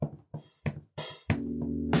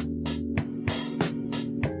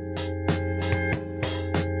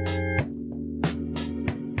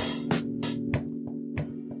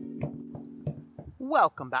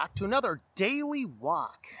Welcome back to another Daily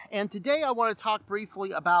Walk. And today I want to talk briefly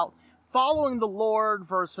about following the Lord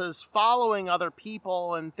versus following other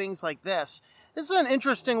people and things like this. This is an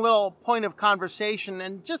interesting little point of conversation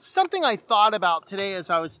and just something I thought about today as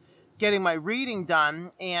I was getting my reading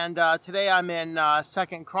done. And today I'm in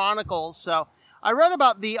 2 Chronicles. So I read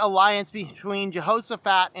about the alliance between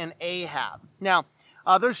Jehoshaphat and Ahab. Now,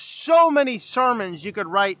 there's so many sermons you could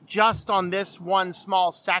write just on this one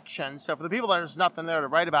small section. So for the people, there's nothing there to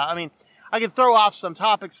write about. I mean, I could throw off some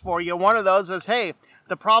topics for you. One of those is, hey,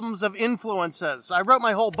 the problems of influences. I wrote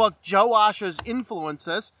my whole book, Joash's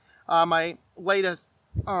Influences, my latest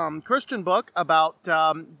Christian book about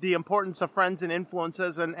the importance of friends and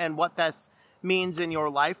influences and what this means in your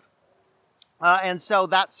life. And so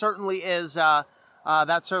that certainly is a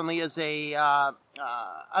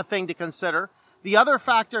thing to consider. The other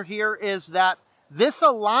factor here is that this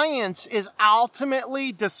alliance is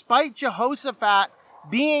ultimately, despite Jehoshaphat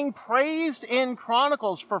being praised in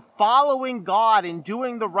Chronicles for following God and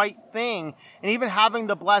doing the right thing and even having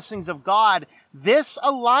the blessings of God, this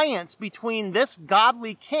alliance between this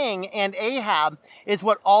godly king and Ahab is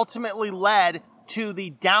what ultimately led to the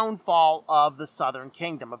downfall of the southern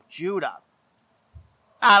kingdom of Judah.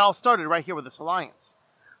 That all started right here with this alliance.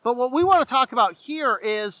 But what we want to talk about here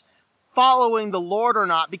is following the Lord or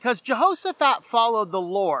not, because Jehoshaphat followed the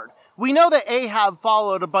Lord. We know that Ahab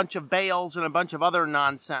followed a bunch of Baals and a bunch of other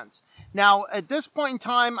nonsense. Now, at this point in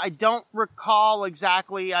time, I don't recall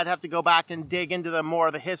exactly. I'd have to go back and dig into more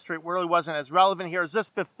of the history. It really wasn't as relevant here. Is this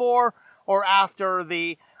before or after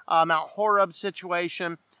the Mount Horeb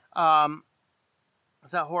situation?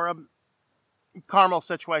 Is that Horeb? Carmel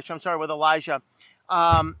situation, I'm sorry, with Elijah.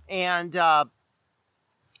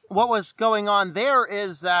 What was going on there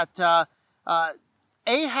is that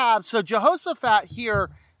Ahab, so Jehoshaphat here,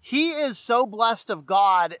 he is so blessed of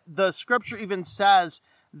God, the scripture even says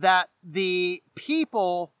that the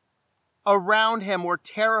people around him were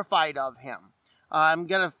terrified of him. I'm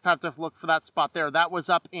going to have to look for that spot there. That was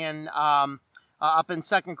up in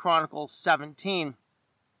 2 Chronicles 17.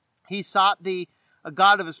 He sought the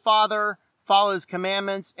God of his father, followed his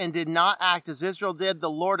commandments, and did not act as Israel did. The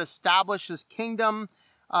Lord established his kingdom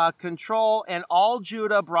control, and all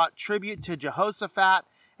Judah brought tribute to Jehoshaphat,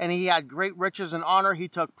 and he had great riches and honor. He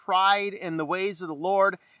took pride in the ways of the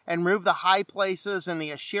Lord and removed the high places and the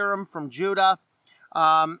Asherim from Judah.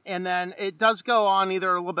 And then it does go on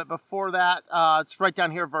either a little bit before that. It's right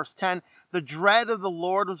down here, verse 10. The dread of the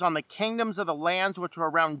Lord was on the kingdoms of the lands which were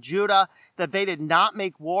around Judah, that they did not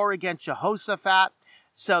make war against Jehoshaphat.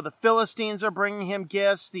 So the Philistines are bringing him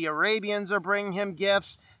gifts. The Arabians are bringing him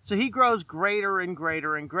gifts. So he grows greater and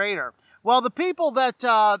greater and greater. Well, the people that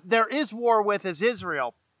there is war with is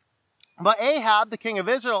Israel. But Ahab, the king of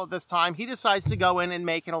Israel at this time, he decides to go in and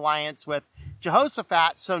make an alliance with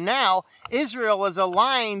Jehoshaphat. So now Israel is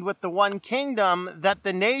aligned with the one kingdom that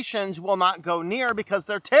the nations will not go near because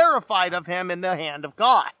they're terrified of him in the hand of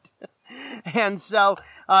God. And so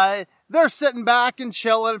they're sitting back and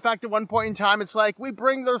chilling. In fact, at one point in time, it's like, we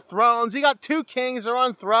bring their thrones. You got two kings are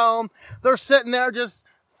on throne. They're sitting there just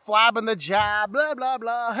flabbing the jab, blah, blah,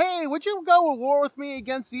 blah. Hey, would you go to war with me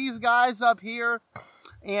against these guys up here?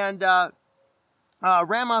 And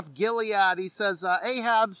Ramoth Gilead, he says,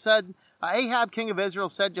 Ahab, king of Israel,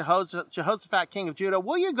 said Jehoshaphat, king of Judah,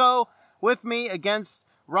 will you go with me against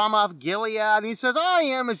Ramoth Gilead? And he says, I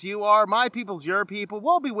am as you are. My people's your people.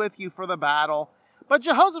 We'll be with you for the battle. But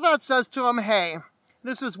Jehoshaphat says to him, hey,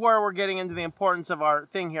 this is where we're getting into the importance of our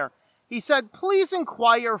thing here. He said, please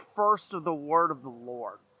inquire first of the word of the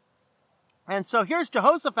Lord. And so here's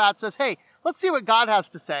Jehoshaphat says, hey, let's see what God has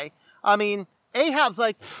to say. I mean, Ahab's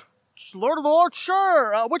like, Lord of the Lord,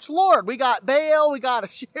 sure. Which Lord? We got Baal, we got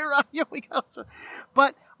Asherah,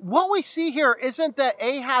 But what we see here isn't that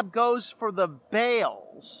Ahab goes for the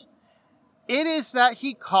Baals. It is that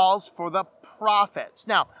he calls for the prophets.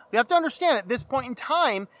 Now, we have to understand at this point in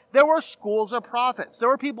time, there were schools of prophets. There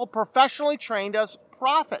were people professionally trained as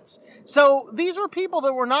prophets. So these were people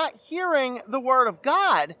that were not hearing the word of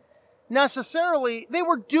God necessarily. They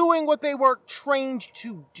were doing what they were trained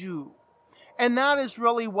to do. And that is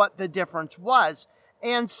really what the difference was.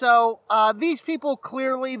 And so these people,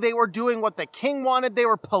 clearly, they were doing what the king wanted. They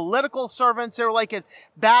were political servants. They were like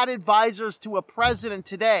bad advisors to a president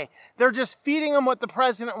today. They're just feeding him what the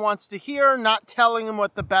president wants to hear, not telling him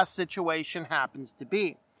what the best situation happens to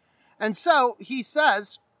be. And so he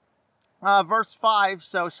says, verse 5,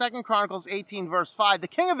 so 2 Chronicles 18, verse 5, the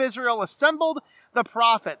king of Israel assembled the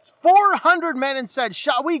prophets, 400 men, and said,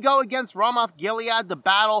 shall we go against Ramoth Gilead to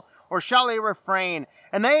battle, or shall they refrain?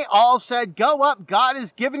 And they all said, go up, God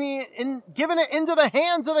has given it into the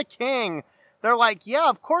hands of the king. They're like, yeah,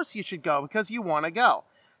 of course you should go because you want to go.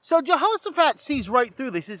 So Jehoshaphat sees right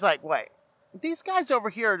through this. He's like, wait, these guys over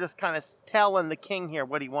here are just kind of telling the king here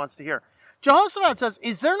what he wants to hear. Jehoshaphat says,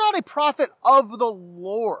 is there not a prophet of the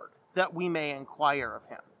Lord that we may inquire of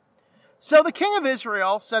him? So the king of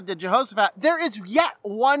Israel said to Jehoshaphat, there is yet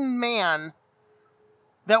one man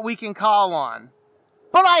that we can call on,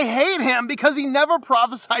 but I hate him because he never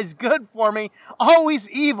prophesies good for me, always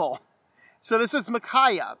evil. So this is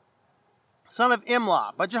Micaiah, son of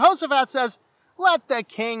Imlah. But Jehoshaphat says, let the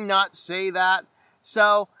king not say that.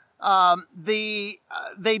 So they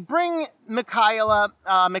bring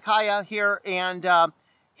Micaiah here, and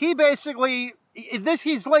he basically,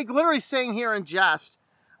 he's like literally saying here in jest,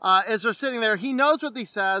 as they're sitting there, he knows what he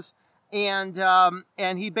says, and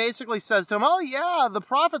he basically says to him, oh yeah, the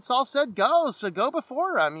prophets all said go, so go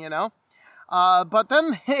before him, you know. But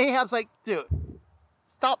then Ahab's like, dude,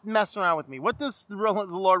 stop messing around with me. What does the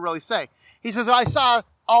Lord really say? He says, I saw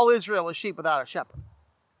all Israel as sheep without a shepherd.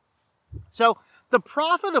 So the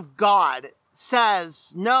prophet of God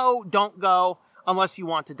says, no, don't go unless you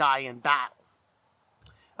want to die in battle.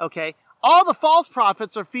 Okay? All the false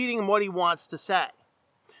prophets are feeding him what he wants to say.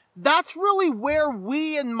 That's really where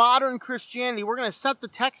we in modern Christianity, we're going to set the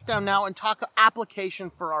text down now and talk application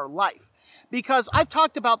for our life. Because I've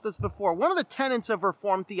talked about this before. One of the tenets of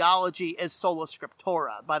Reformed theology is sola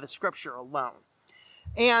scriptura, by the scripture alone.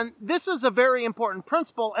 And this is a very important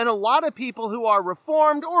principle, and a lot of people who are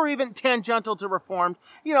Reformed or even tangential to Reformed,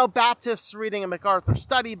 you know, Baptists reading a MacArthur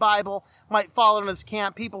study Bible might fall in this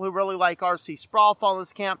camp. People who really like R.C. Sproul fall in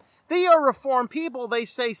this camp. They are Reformed people. They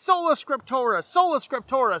say sola scriptura, sola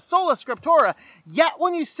scriptura, sola scriptura. Yet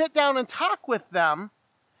when you sit down and talk with them,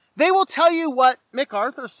 they will tell you what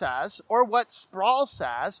MacArthur says, or what Sproul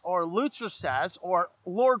says, or Lutzer says, or,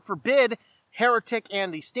 Lord forbid, heretic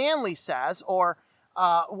Andy Stanley says, or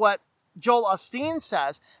what Joel Osteen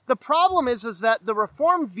says. The problem is that the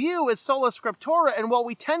Reformed view is sola scriptura, and while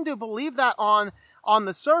we tend to believe that on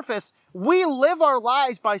the surface, we live our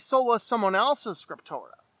lives by sola someone else's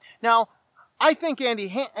scriptura. Now, I think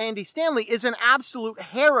Andy Stanley is an absolute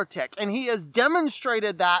heretic, and he has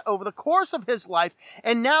demonstrated that over the course of his life,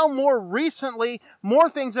 and now more recently, more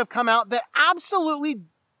things have come out that absolutely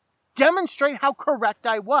demonstrate how correct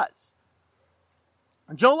I was.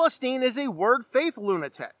 Joel Osteen is a word faith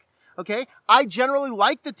lunatic. Okay? I generally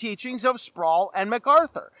like the teachings of Sproul and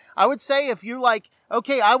MacArthur. I would say if you're like,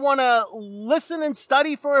 okay, I want to listen and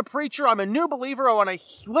study for a preacher, I'm a new believer, I want to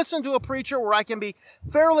listen to a preacher where I can be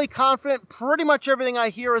fairly confident pretty much everything I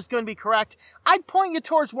hear is going to be correct, I'd point you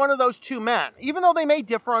towards one of those two men, even though they may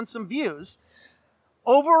differ on some views.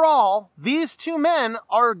 Overall, these two men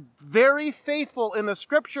are very faithful in the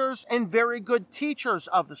scriptures and very good teachers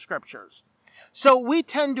of the scriptures. So we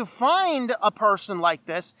tend to find a person like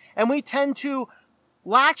this, and we tend to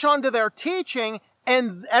latch onto their teaching,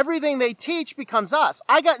 and everything they teach becomes us.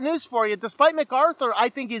 I got news for you. Despite MacArthur, I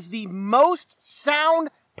think is the most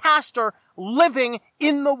sound pastor living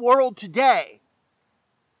in the world today,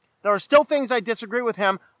 there are still things I disagree with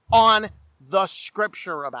him on the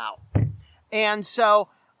scripture about. And so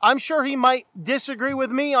I'm sure he might disagree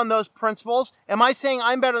with me on those principles. Am I saying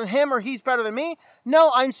I'm better than him or he's better than me?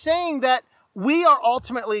 No, I'm saying that we are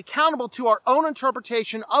ultimately accountable to our own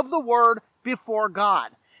interpretation of the word before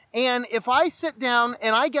God. And if I sit down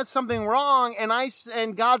and I get something wrong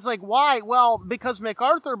and God's like, why? Well, because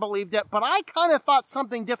MacArthur believed it, but I kind of thought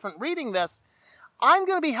something different reading this, I'm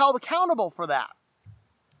going to be held accountable for that.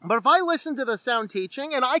 But if I listen to the sound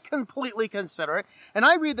teaching and I completely consider it and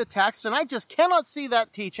I read the text and I just cannot see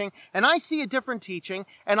that teaching and I see a different teaching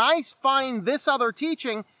and I find this other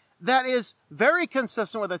teaching that is very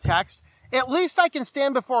consistent with the text, at least I can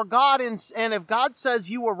stand before God, and if God says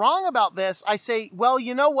you were wrong about this, I say, well,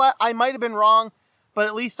 you know what? I might have been wrong, but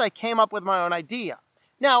at least I came up with my own idea.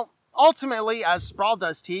 Now, ultimately, as Sproul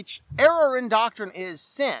does teach, error in doctrine is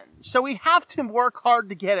sin. So we have to work hard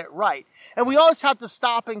to get it right. And we always have to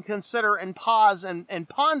stop and consider and pause and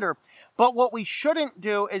ponder. But what we shouldn't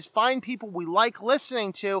do is find people we like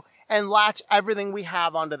listening to and latch everything we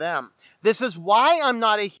have onto them. This is why I'm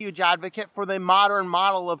not a huge advocate for the modern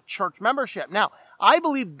model of church membership. Now, I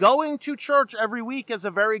believe going to church every week is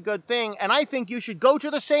a very good thing, and I think you should go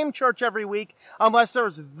to the same church every week unless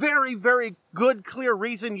there's very, very good, clear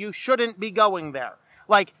reason you shouldn't be going there.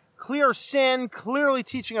 Like clear sin, clearly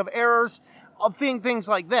teaching of errors, of things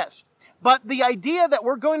like this. But the idea that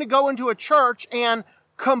we're going to go into a church and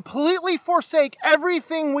completely forsake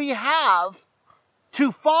everything we have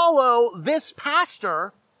to follow this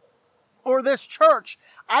pastor or this church,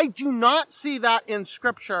 I do not see that in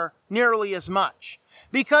Scripture nearly as much.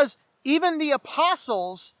 Because even the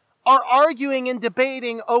apostles are arguing and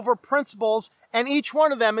debating over principles, and each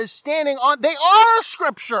one of them is standing on, they are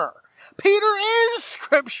Scripture. Peter is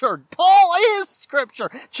Scripture. Paul is Scripture.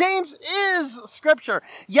 James is Scripture.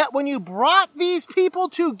 Yet when you brought these people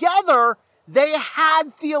together, they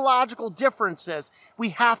had theological differences. We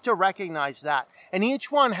have to recognize that. And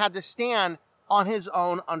each one had to stand on his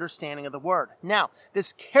own understanding of the Word. Now,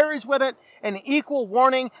 this carries with it an equal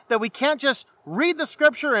warning that we can't just read the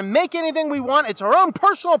Scripture and make anything we want. It's our own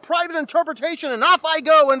personal, private interpretation, and off I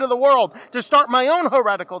go into the world to start my own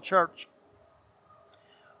heretical church.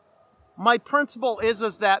 My principle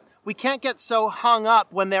is that we can't get so hung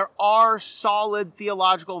up when there are solid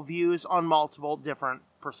theological views on multiple different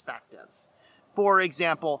perspectives. For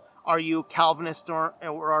example, are you Calvinist or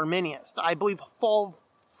Arminianist? I believe full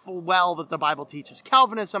well that the Bible teaches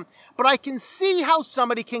Calvinism, but I can see how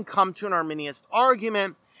somebody can come to an Arminianist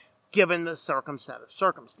argument given the set of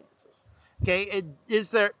circumstances. Okay,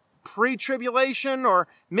 is there pre-tribulation or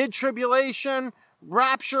mid-tribulation,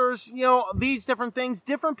 raptures, these different things?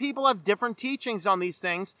 Different people have different teachings on these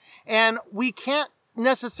things, and we can't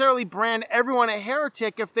necessarily brand everyone a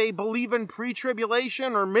heretic if they believe in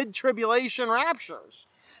pre-tribulation or mid-tribulation raptures,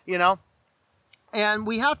 And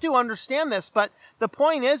we have to understand this, but the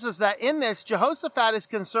point is that in this, Jehoshaphat is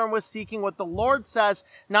concerned with seeking what the Lord says,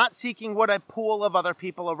 not seeking what a pool of other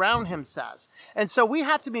people around him says. And so we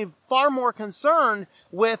have to be far more concerned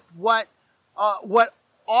with what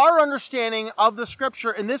our understanding of the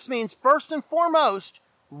Scripture, and this means first and foremost,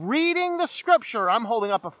 reading the Scripture. I'm holding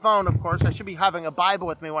up a phone, of course. I should be having a Bible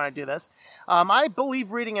with me when I do this. I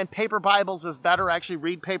believe reading in paper Bibles is better. I actually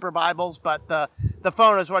read paper Bibles, but the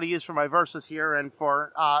phone is what I use for my verses here and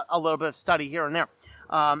for a little bit of study here and there.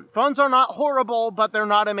 Phones are not horrible, but they're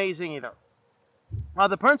not amazing either.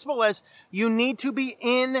 The principle is you need to be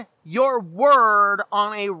in your Word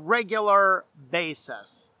on a regular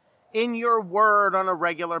basis. In your Word on a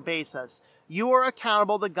regular basis. You are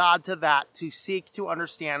accountable to God to that, to seek to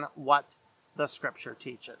understand what the Scripture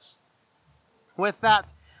teaches. With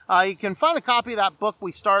that, you can find a copy of that book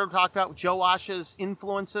we started talking about, Joash's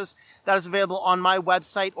Influences. That is available on my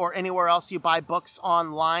website or anywhere else you buy books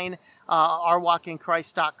online.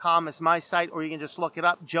 ourwalkinchrist.com is my site, or you can just look it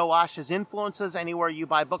up, Joash's Influences. Anywhere you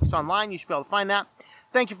buy books online, you should be able to find that.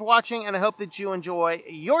 Thank you for watching, and I hope that you enjoy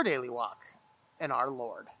your daily walk in our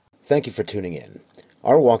Lord. Thank you for tuning in.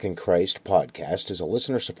 Our Walk in Christ podcast is a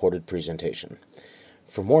listener-supported presentation.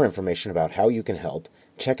 For more information about how you can help,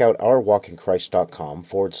 check out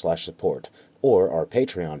ourwalkinchrist.com/support or our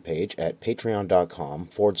Patreon page at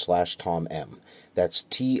patreon.com/TomM. That's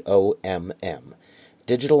TOMM.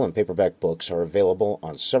 Digital and paperback books are available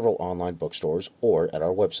on several online bookstores or at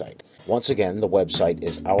our website. Once again, the website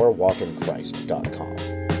is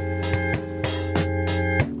ourwalkinchrist.com.